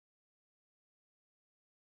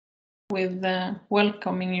with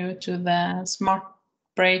welcoming you to the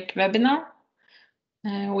SmartBrake webinar.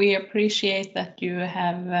 We appreciate that you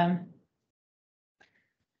have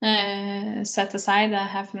set aside a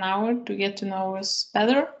half an hour to get to know us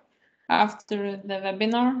better. After the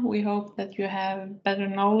webinar, we hope that you have better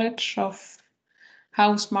knowledge of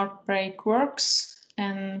how SmartBrake works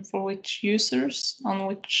and for which users on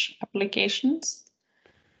which applications.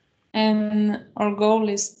 And our goal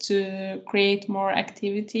is to create more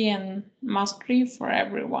activity and mastery for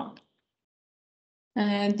everyone.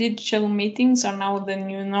 Digital meetings are now the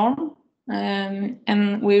new norm,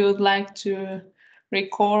 and we would like to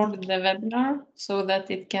record the webinar so that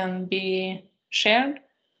it can be shared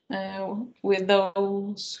with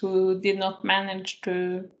those who did not manage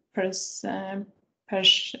to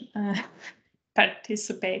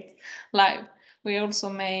participate live. We also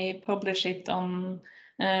may publish it on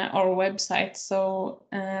our website, so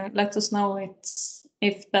let us know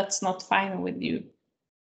if that's not fine with you.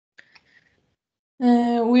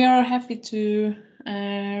 We are happy to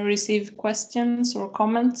receive questions or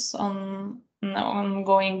comments on an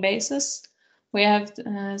ongoing basis. We have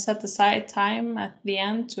set aside time at the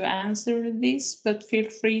end to answer these, but feel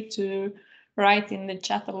free to write in the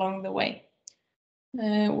chat along the way.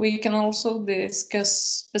 We can also discuss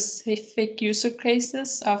specific user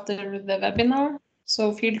cases after the webinar,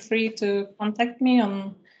 so feel free to contact me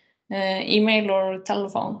on email or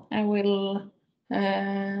telephone. I will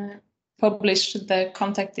publish the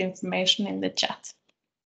contact information in the chat.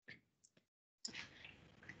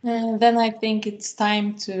 Then I think it's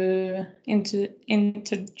time to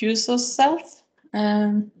introduce ourselves.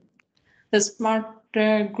 The Smart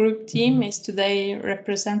Group team is today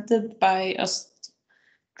represented by us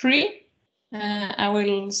three. I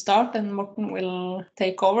will start and Morten will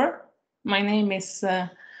take over. My name is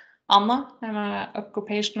Anna. I'm an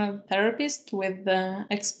occupational therapist with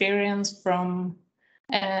experience from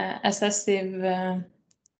assessive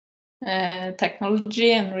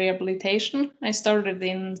technology and rehabilitation. I started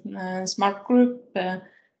in Smart Group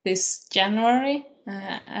this January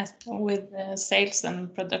with sales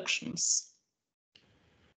and productions.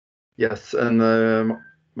 Yes, and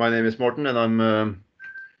my name is Morten, and I'm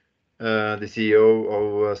the CEO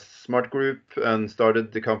of Smart Group, and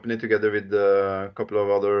started the company together with a couple of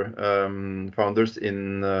other founders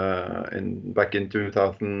back in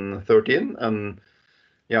 2013. And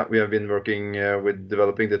yeah, we have been working with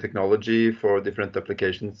developing the technology for different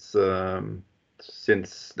applications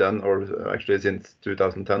since then, or actually since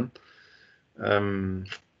 2010.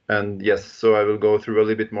 And yes, so I will go through a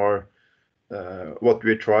little bit more what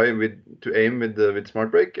we try to aim with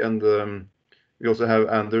SmartBrake. And we also have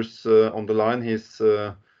Anders on the line. He's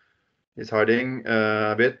hiding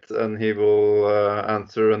a bit, and he will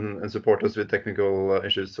answer and support us with technical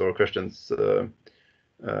issues or questions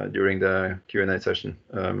during the Q&A session.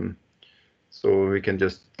 So we can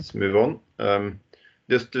just move on.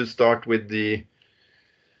 Just to start with the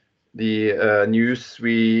news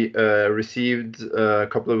we received a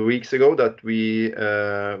couple of weeks ago, that we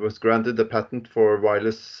was granted a patent for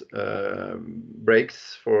wireless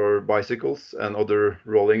brakes for bicycles and other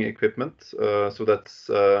rolling equipment. So that's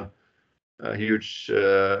a huge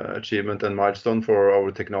achievement and milestone for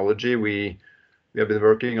our technology. We have been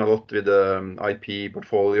working a lot with the IP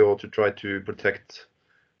portfolio to try to protect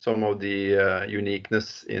some of the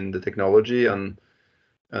uniqueness in the technology, and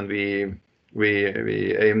we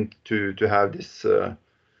aim to have this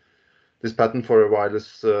patent for a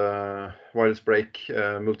wireless brake,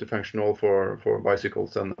 multifunctional for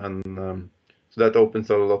bicycles, and so that opens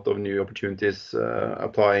a lot of new opportunities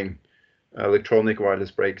applying electronic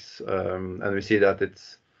wireless brakes, and we see that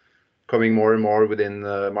it's coming more and more within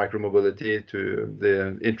micromobility, to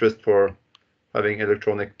the interest for having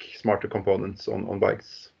electronic smarter components on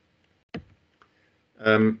bikes.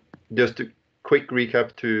 Just a quick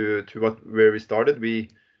recap to where we started. We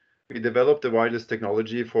developed the wireless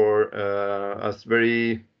technology for a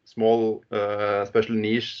very small special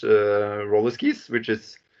niche roller skis, which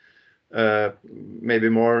is maybe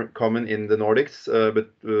more common in the Nordics,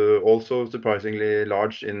 but also surprisingly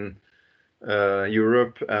large in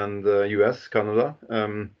Europe and US, Canada.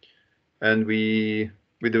 And we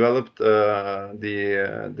developed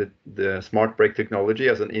the SmartBrake technology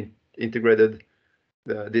as an integrated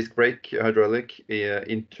disc brake hydraulic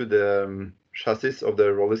into the chassis of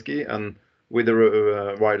the roller ski, and with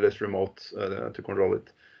a wireless remote to control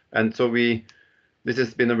it. And so this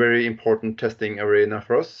has been a very important testing arena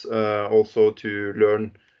for us, also to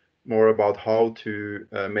learn more about how to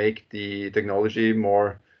make the technology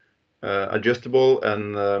more adjustable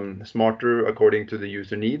and smarter according to the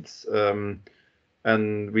user needs.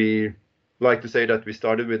 And we like to say that we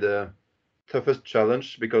started with a toughest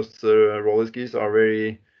challenge because roller skis are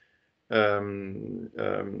very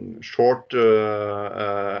short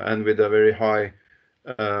and with a very high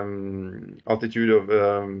altitude of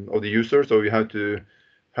the user. So you have to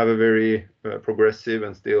have a very progressive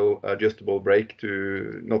and still adjustable brake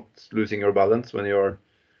to not losing your balance when you're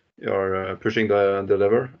pushing the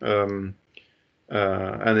lever.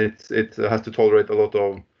 And it has to tolerate a lot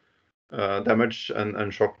of damage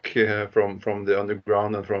and shock from the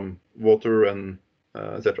underground and from water and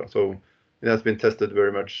etc. So it has been tested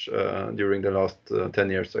very much during the last 10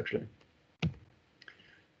 years actually.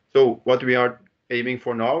 So what we are aiming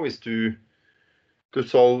for now is to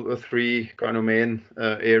solve three kind of main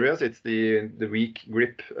areas. It's the weak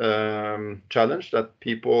grip challenge that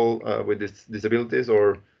people with disabilities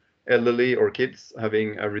or elderly or kids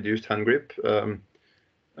having a reduced hand grip,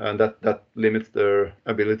 and that limits their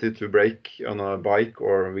ability to brake on a bike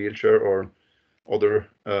or a wheelchair or other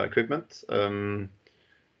equipment.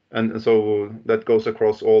 And so that goes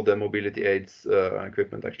across all the mobility aids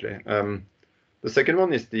equipment actually. The second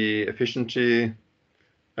one is the efficiency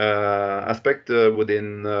aspect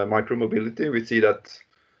within micromobility. We see that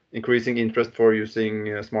increasing interest for using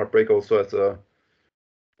SmartBrake also as a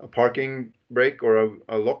parking brake or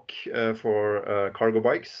a lock for cargo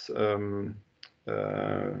bikes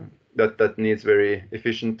that needs very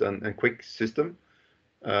efficient and quick system.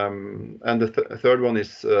 And the third one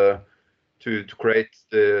is to create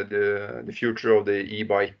the future of the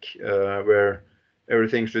e-bike where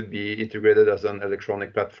everything should be integrated as an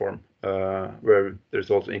electronic platform where there's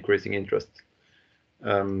also increasing interest.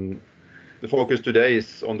 The focus today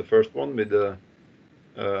is on the first one with the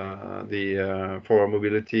for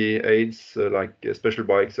mobility aids like special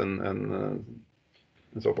bikes and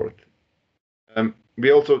so forth.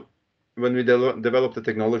 We also, when we developed the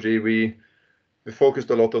technology, we focused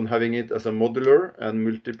a lot on having it as a modular and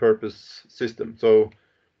multi-purpose system. So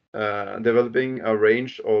developing a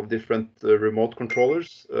range of different remote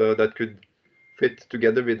controllers that could fit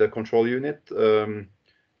together with a control unit,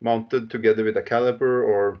 mounted together with a caliper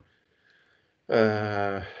or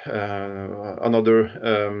another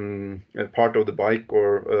part of the bike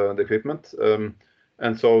or the equipment.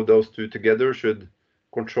 And so those two together should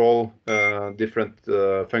control different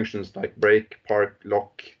functions like brake, park,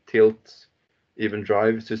 lock, tilt, even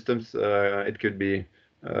drive systems it could be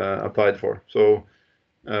applied for. So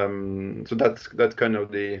so that's kind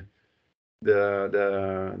of the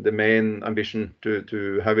main ambition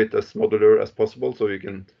to have it as modular as possible, so you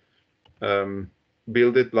can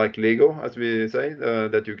build it like Lego, as we say,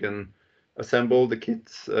 that you can assemble the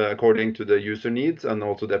kits according to the user needs and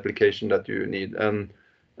also the application that you need.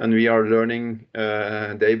 And we are learning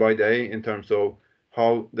day by day in terms of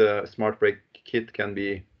how the SmartBrake kit can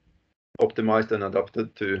be optimized and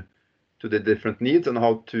adapted to the different needs and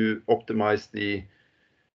how to optimize the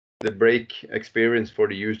brake experience for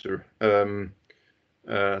the user.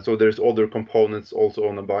 So there's other components also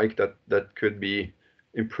on a bike that could be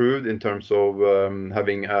improved in terms of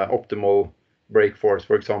having optimal brake force.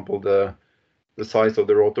 For example, the size of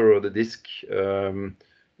the rotor or the disc, the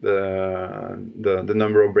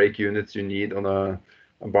number of brake units you need on a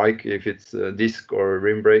bike, if it's a disc or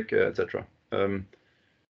rim brake, etc. And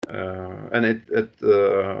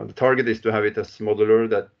the target is to have it as modular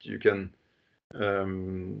that you can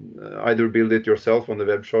either build it yourself on the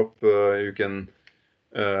web shop. You can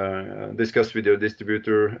discuss with your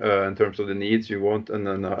distributor in terms of the needs you want, and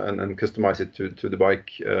then and customize it to the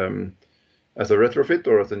bike as a retrofit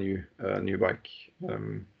or as a new bike.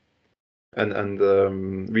 And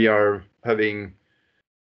we are having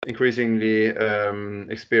increasingly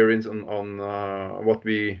experience on what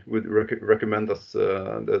we would recommend as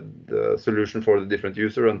the solution for the different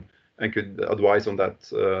user, and could advise on that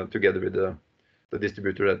together with the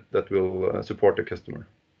distributor that will support the customer.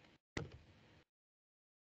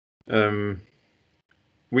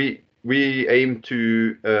 We aim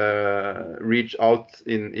to reach out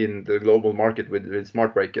in the global market with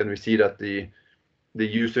SmartBrake, and we see that the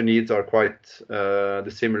user needs are quite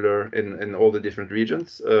similar in all the different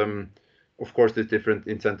regions. Of course, there's different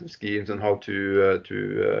incentive schemes and how to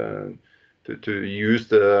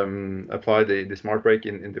use apply the SmartBrake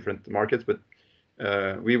in different markets, but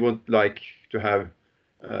we would like to have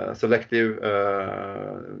a selective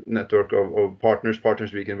network of partners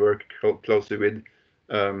we can work closely with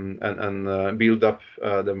and build up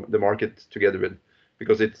the market together with,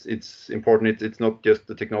 because it's important. It's not just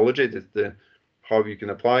the technology, it's the how you can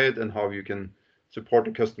apply it and how you can support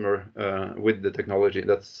the customer with the technology.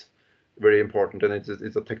 That's very important, and it's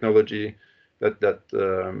a technology that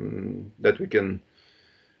we can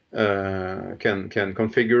can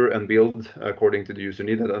configure and build according to the user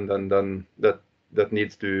need, and then that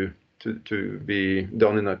needs to be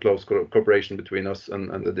done in a close cooperation between us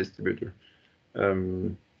and the distributor.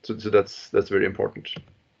 So that's very important.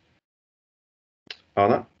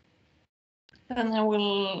 Anna? And I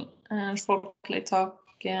will shortly talk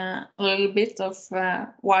a little bit of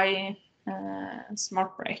why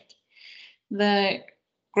SmartBrake. The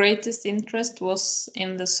greatest interest was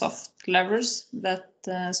in the soft levers that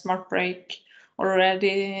SmartBrake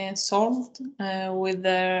already solved with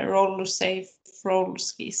the roller safe roller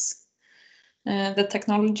skis. The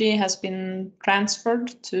technology has been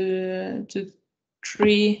transferred to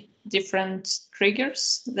 3 different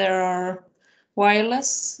triggers. There are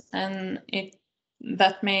wireless, and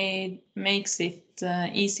that makes it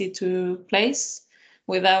easy to place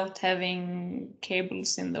without having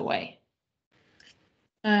cables in the way.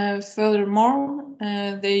 Furthermore,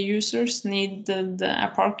 the users need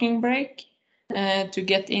a parking brake to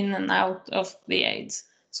get in and out of the aids.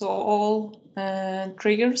 So all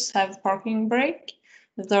triggers have parking brake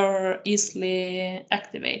that are easily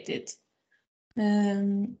activated.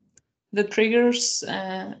 The triggers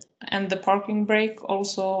and the parking brake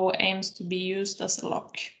also aims to be used as a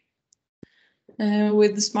lock.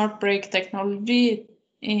 With the SmartBrake technology,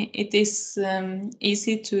 it is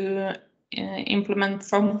easy to implement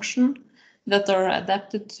functions that are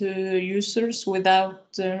adapted to users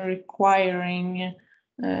without requiring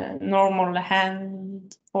normal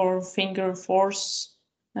hand or finger force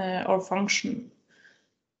or function.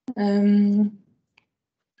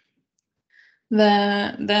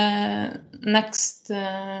 The next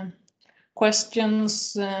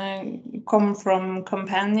questions come from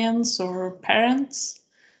companions or parents.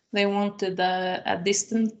 They wanted a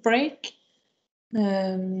distant brake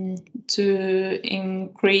to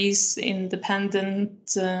increase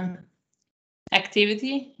independent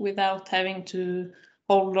activity without having to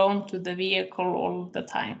hold on to the vehicle all the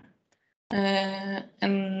time.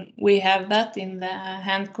 And we have that in the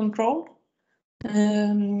hand control.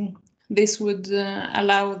 This would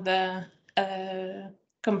allow the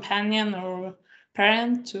companion or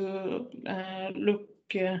parent to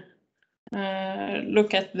look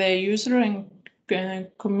at the user and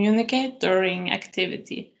communicate during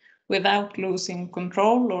activity without losing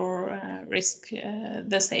control or risk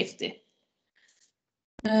the safety.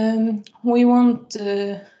 We want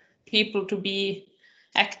people to be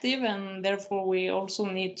active, and therefore we also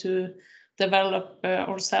need to develop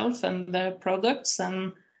ourselves and the products,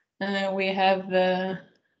 and we have the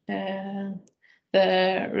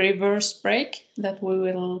reverse brake that we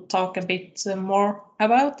will talk a bit more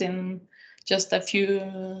about in just a few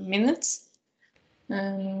minutes.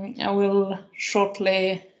 I will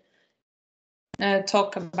shortly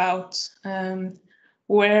talk about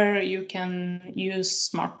where you can use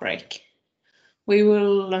SmartBrake. We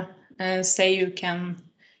will say you can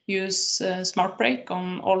use SmartBrake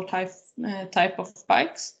on all type of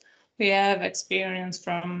bikes. We have experience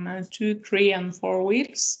from 2, 3, and 4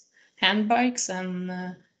 wheels, hand bikes, and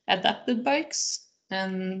adapted bikes.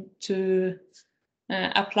 And to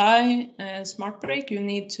apply SmartBrake, you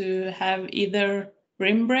need to have either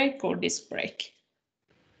rim brake or disc brake.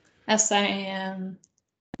 As I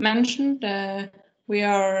mentioned, we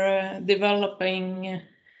are developing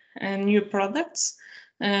new products.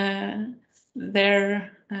 There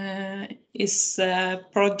is a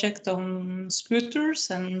project on scooters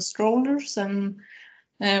and strollers and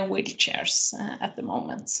wheelchairs at the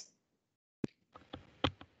moment.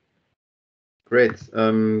 Great.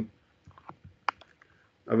 I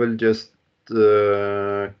will just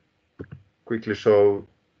quickly show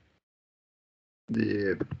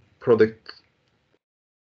the product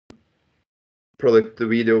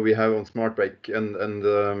video we have on SmartBrake, and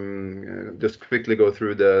just quickly go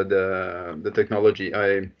through the technology.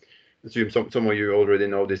 I assume some of you already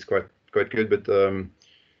know this quite good, but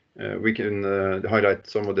we can highlight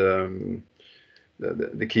some of the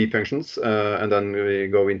key functions, and then we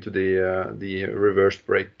go into the reverse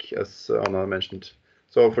brake, as Anna mentioned.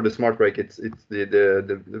 So for the SmartBrake, it's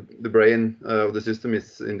the brain of the system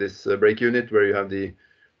is in this brake unit, where you have the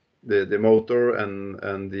motor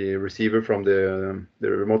and the receiver from the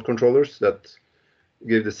remote controllers that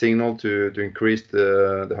give the signal to increase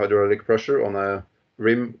the hydraulic pressure on a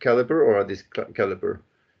rim caliper or a disc caliper,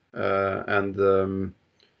 and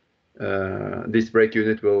this brake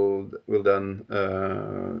unit will then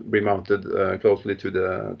be mounted closely to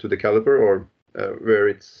the caliper, or where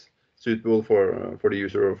it's suitable for the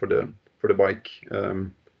user or for the bike,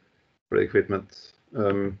 for the equipment.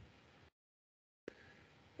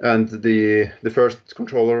 And the first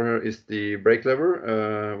controller is the brake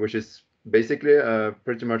lever, which is basically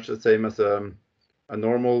pretty much the same as a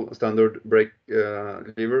normal standard brake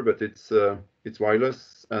lever, but it's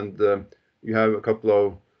wireless, and you have a couple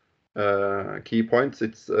of key points.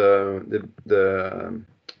 It's the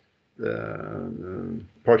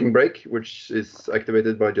parking brake, which is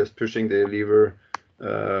activated by just pushing the lever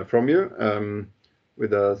from you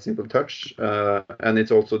with a simple touch, and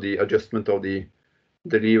it's also the adjustment of the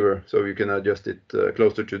lever, so you can adjust it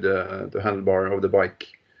closer to the handlebar of the bike.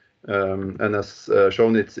 And as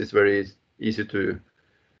shown, it's very easy to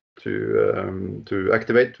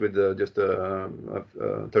activate with just a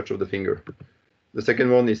touch of the finger. The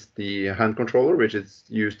second one is the hand controller, which is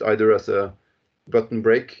used either as a button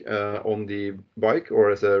brake on the bike or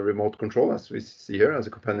as a remote control, as we see here, as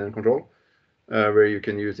a companion control, where you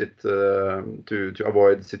can use it to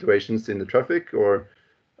avoid situations in the traffic, or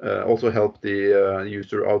also help the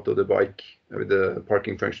user out of the bike with the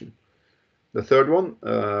parking function. The third one,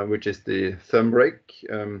 which is the thumb brake,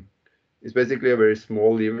 is basically a very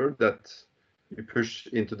small lever that you push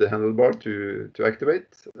into the handlebar to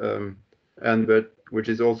activate, but which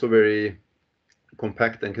is also very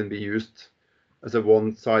compact and can be used as a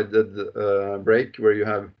one-sided brake, where you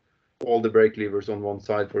have all the brake levers on one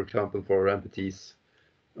side, for example, for amputees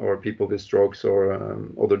or people with strokes or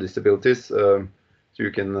other disabilities. So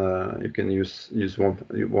you can use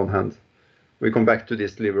one hand. We come back to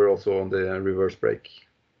this lever also on the reverse brake.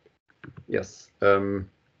 Yes. As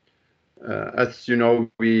you know,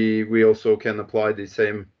 we also can apply the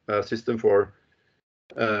same system for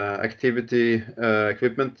activity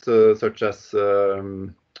equipment such as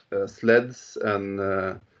sleds and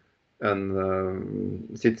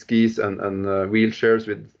sit skis and wheelchairs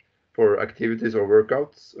for activities or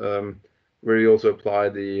workouts, where you also apply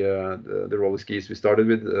the roller skis we started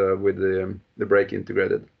with the brake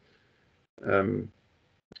integrated.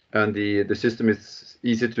 And the system is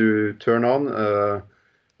easy to turn on,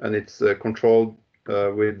 and it's controlled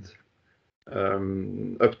with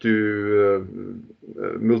up to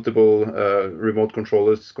multiple remote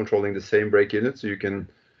controllers controlling the same brake unit. So you can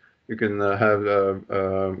have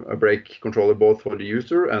a brake controller both for the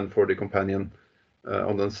user and for the companion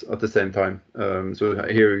at the same time. So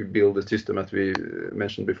here we build a system, as we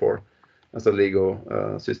mentioned before, as a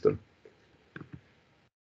Lego system.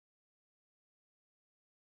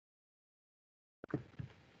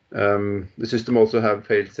 The system also have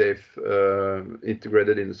fail-safe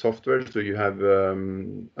integrated in the software, so you have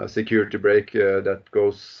a security brake that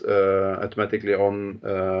goes automatically on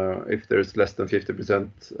if there's less than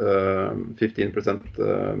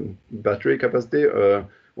 15% battery capacity,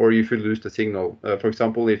 or if you lose the signal. For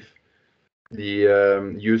example, if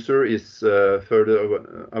the user is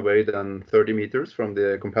further away than 30 meters from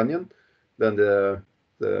the companion, then the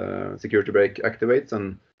security brake activates,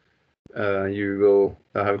 and you will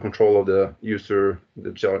have control of the user,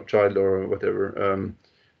 the child or whatever,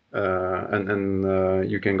 and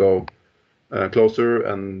you can go closer,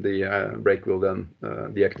 and the brake will then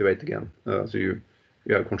deactivate again. So you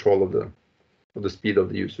have control of the speed of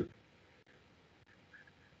the user.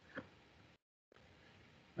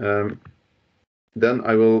 Then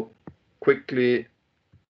I will quickly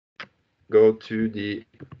go to the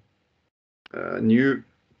new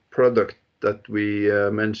product that we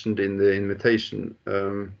mentioned in the invitation,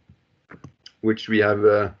 which we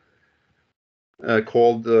have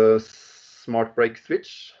called the SmartBrake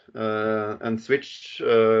switch. And switch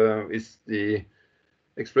is the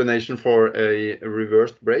explanation for a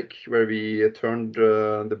reversed brake, where we turned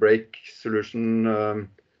the brake solution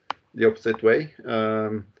the opposite way.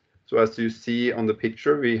 So as you see on the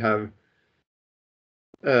picture, we have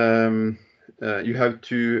you have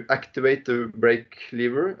to activate the brake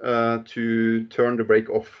lever to turn the brake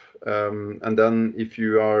off, and then if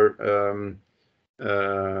you are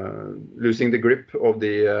losing the grip of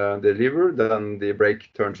the lever, then the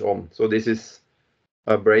brake turns on. So this is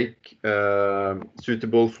a brake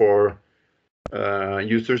suitable for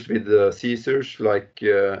users with seizures like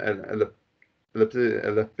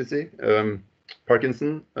epilepsy,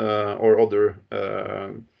 Parkinson, or other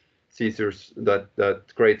seizures that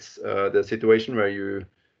creates the situation where you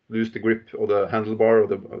lose the grip of the handlebar of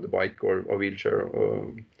the bike or wheelchair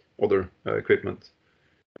or other equipment.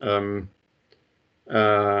 And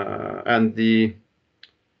the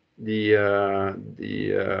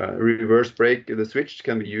reverse brake, the switch,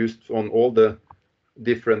 can be used on all the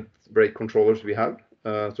different brake controllers we have.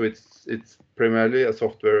 So it's primarily a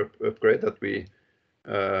software upgrade that we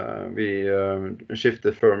shift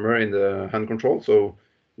the firmware in the hand control, so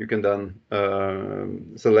you can then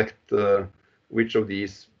select which of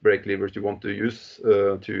these brake levers you want to use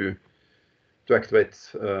to activate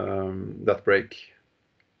that brake.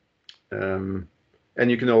 And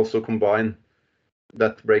you can also combine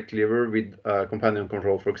that brake lever with companion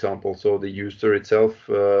control, for example. So the user itself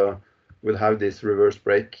will have this reverse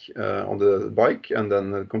brake on the bike, and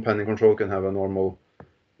then the companion control can have a normal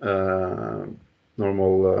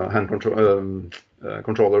hand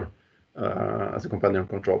controller as a companion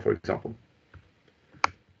control, for example.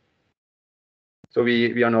 So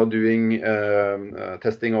we are now doing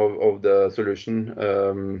testing of the solution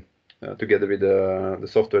together with the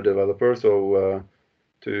software developer. So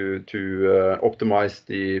to optimize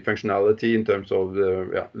the functionality in terms of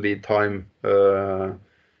the lead time,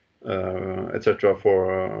 etc.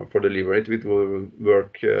 for the lever. It will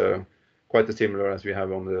work quite similar as we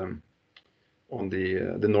have on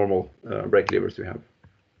the normal brake levers we have.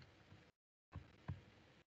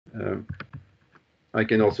 I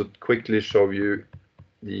can also quickly show you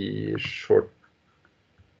the short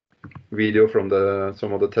video from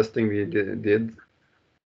some of the testing we did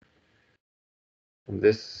on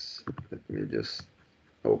this. Let me just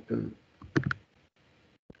open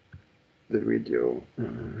the video.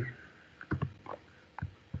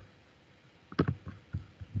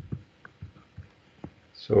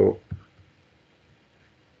 So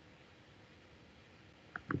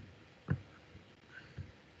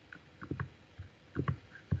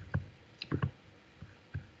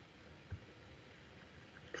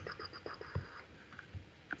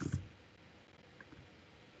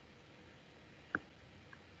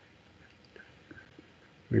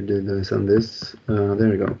we did this and this. There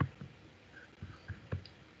we go.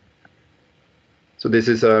 So this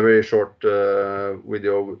is a very short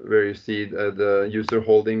video where you see the user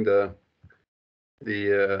holding the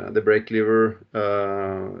brake lever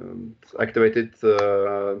activated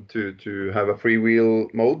to have a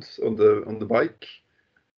freewheel mode on the bike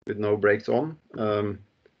with no brakes on, and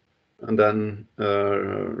then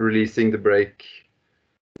releasing the brake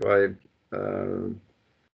by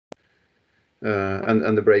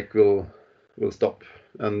and the brake will stop.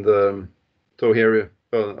 And so here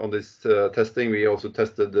on this testing, we also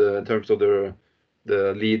tested in terms of the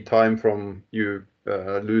lead time from you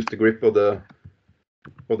lose the grip of the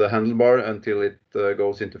handlebar until it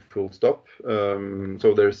goes into full stop.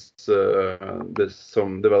 So there's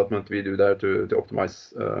some development we do there to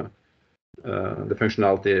optimize the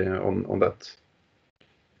functionality on that.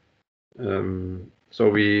 So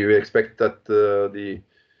we expect that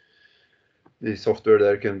the software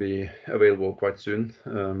there can be available quite soon,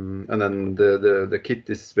 and then the kit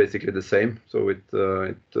is basically the same. So it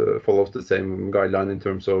follows the same guideline in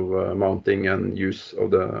terms of mounting and use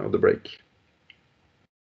of the brake.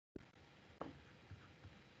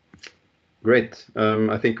 Great.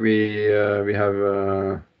 I think we have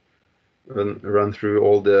run through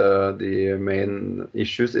all the main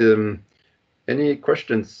issues. Any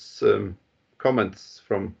questions, comments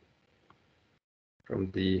from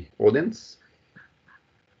the audience?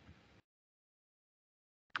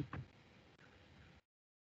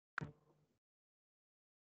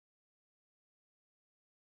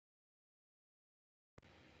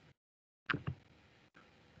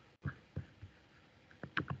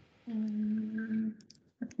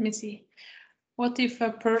 Let me see. What if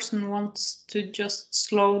a person wants to just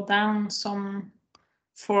slow down some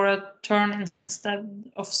for a turn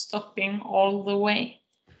instead of stopping all the way?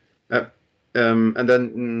 And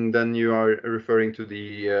then you are referring to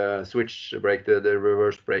the switch brake, the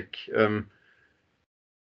reverse brake,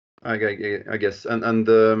 I guess. And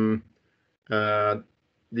the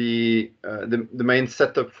main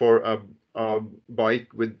setup for a bike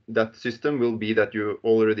with that system will be that you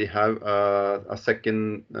already have a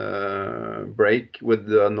second brake with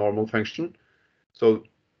the normal function. So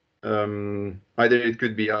either it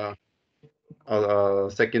could be a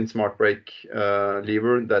second SmartBrake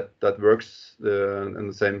lever that works in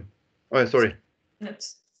the same. Oh, sorry.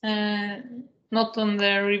 It's not on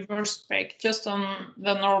the reverse brake, just on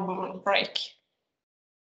the normal brake.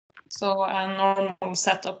 So a normal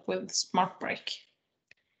setup with SmartBrake.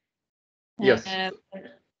 Yes.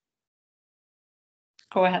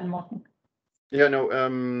 Go ahead, Morten. Yeah, no.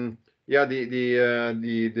 Yeah,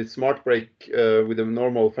 the SmartBrake with a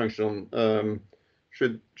normal function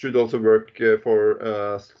should also work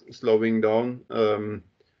for slowing down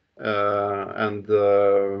and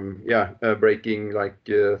braking like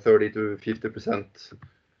 30 to 50%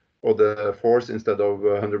 of the force instead of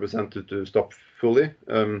 100% to stop fully.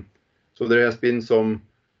 So there has been some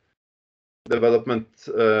development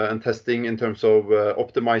and testing in terms of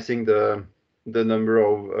optimizing the number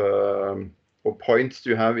of points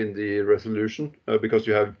you have in the resolution, because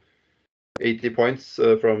you have 80 points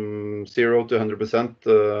from 0 to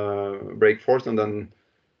 100% brake force, and then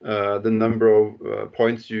the number of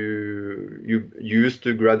points you use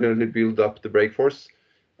to gradually build up the brake force.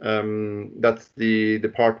 That's the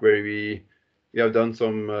part where we have done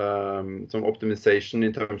some optimization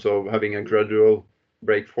in terms of having a gradual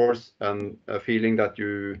brake force and a feeling that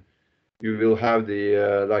you will have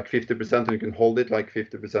the like 50% and you can hold it like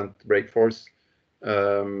 50% brake force.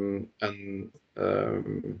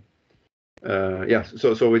 Yeah,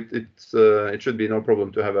 so it should be no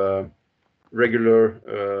problem to have a regular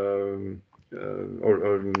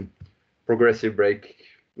or progressive brake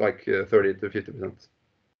like 30 to 50%.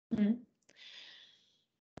 Mm.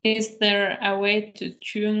 Is there a way to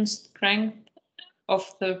tune strength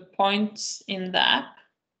of the points in the app?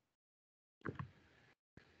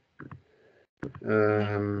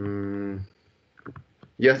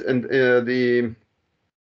 Yes, and the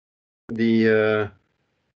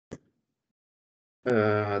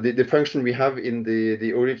function we have in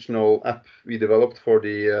the original app we developed for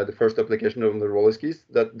the first application on the roller skis,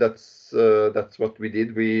 that's what we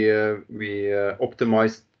did. We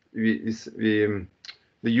optimized.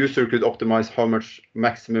 The user could optimize how much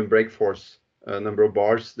maximum brake force, number of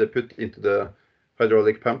bars they put into the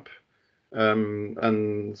hydraulic pump,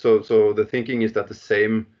 and so the thinking is that the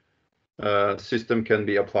same system can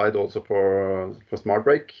be applied also for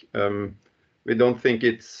SmartBrake. We don't think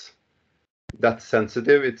it's that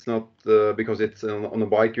sensitive. It's not because it's on a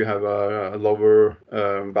bike you have a lower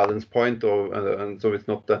balance point, and so it's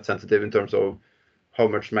not that sensitive in terms of how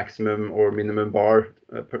much maximum or minimum bar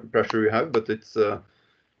pressure you have, but it's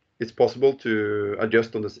possible to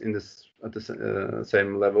adjust on this at the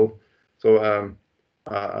same level. So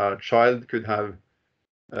a child could have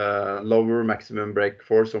lower maximum brake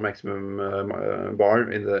force or maximum bar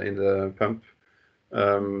in the pump,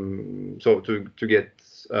 so to get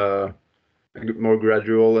more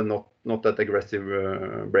gradual and not that aggressive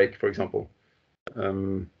brake, for example.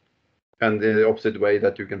 And in the opposite way,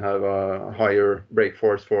 that you can have a higher brake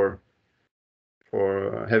force for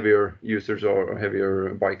heavier users or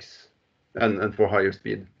heavier bikes, and for higher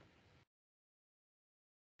speed.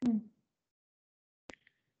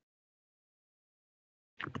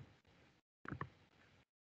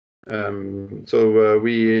 So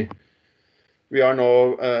we are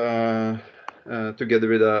now together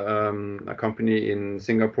with a company in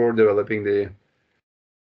Singapore developing the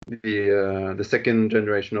second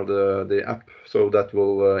generation of the app, so that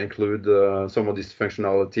will include some of this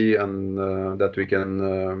functionality, and that we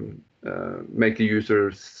can make the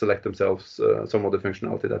users select themselves some of the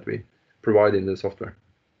functionality that we provide in the software.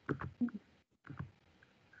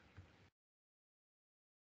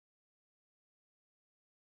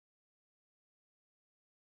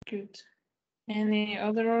 Good. Any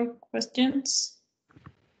other questions?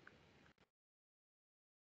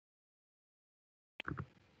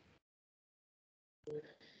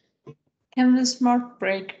 Can the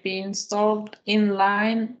SmartBrake be installed in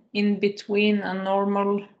line in between a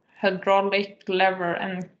normal hydraulic lever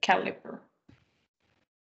and caliper?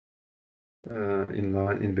 In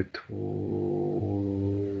line in between.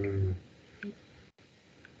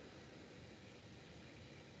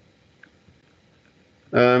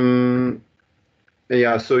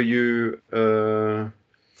 Yeah, so you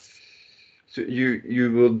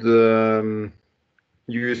would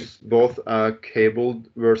use both a cabled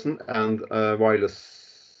version and a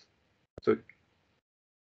wireless. So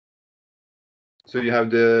you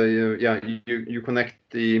have you connect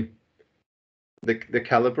the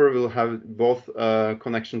caliper will have both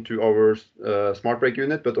connection to our SmartBrake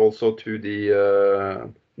unit, but also to the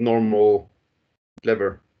normal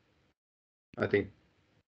lever, I think.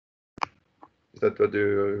 Is that what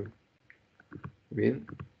you mean?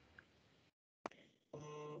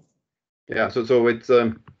 Yeah, so it's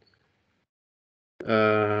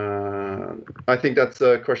I think that's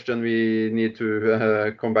a question we need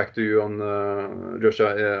to come back to you on,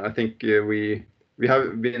 Joshua. I think we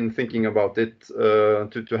have been thinking about it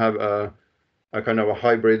to have a kind of a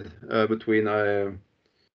hybrid between a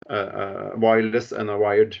wireless and a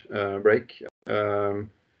wired brake.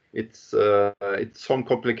 It's some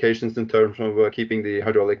complications in terms of keeping the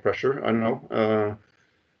hydraulic pressure, I don't know,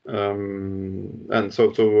 and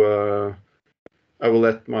so I will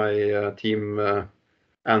let my team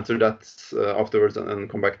answer that afterwards and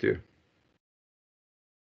come back to you.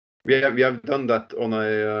 We have done that on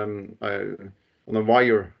a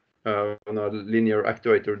wire, on a linear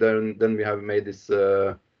actuator. Then we have made this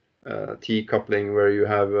T coupling where you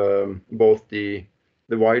have both the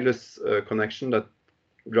wireless connection that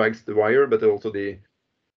drags the wire, but also the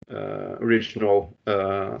original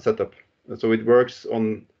setup. So it works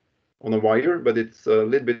on a wire, but it's a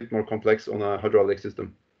little bit more complex on a hydraulic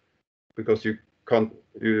system, because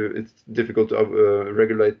it's difficult to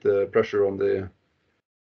regulate the pressure on the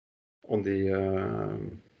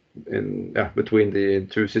between the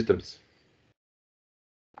two systems.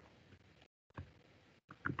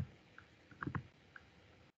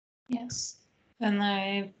 Yes, and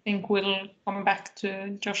I think we'll come back to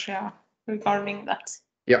Joshua regarding that.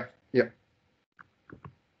 Yeah.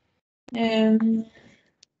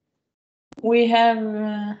 We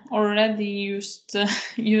have already used the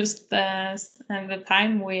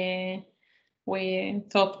time we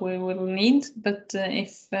thought we will need, but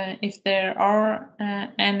if there are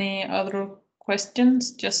any other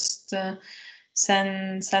questions, just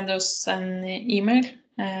send us an email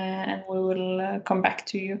and we will come back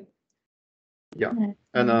to you. Yeah,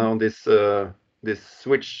 and on this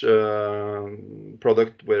switch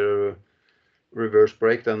product where reverse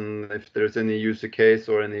brake, then if there's any user case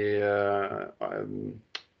or any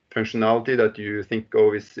functionality that you think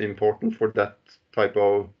is important for that type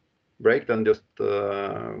of brake, then just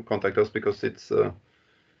contact us, because it's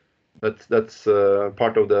that's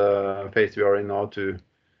part of the phase we are in now to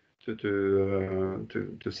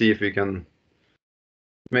see if we can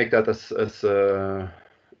make that as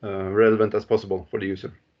relevant as possible for the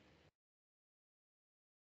user.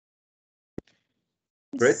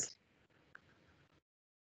 Yes. Great.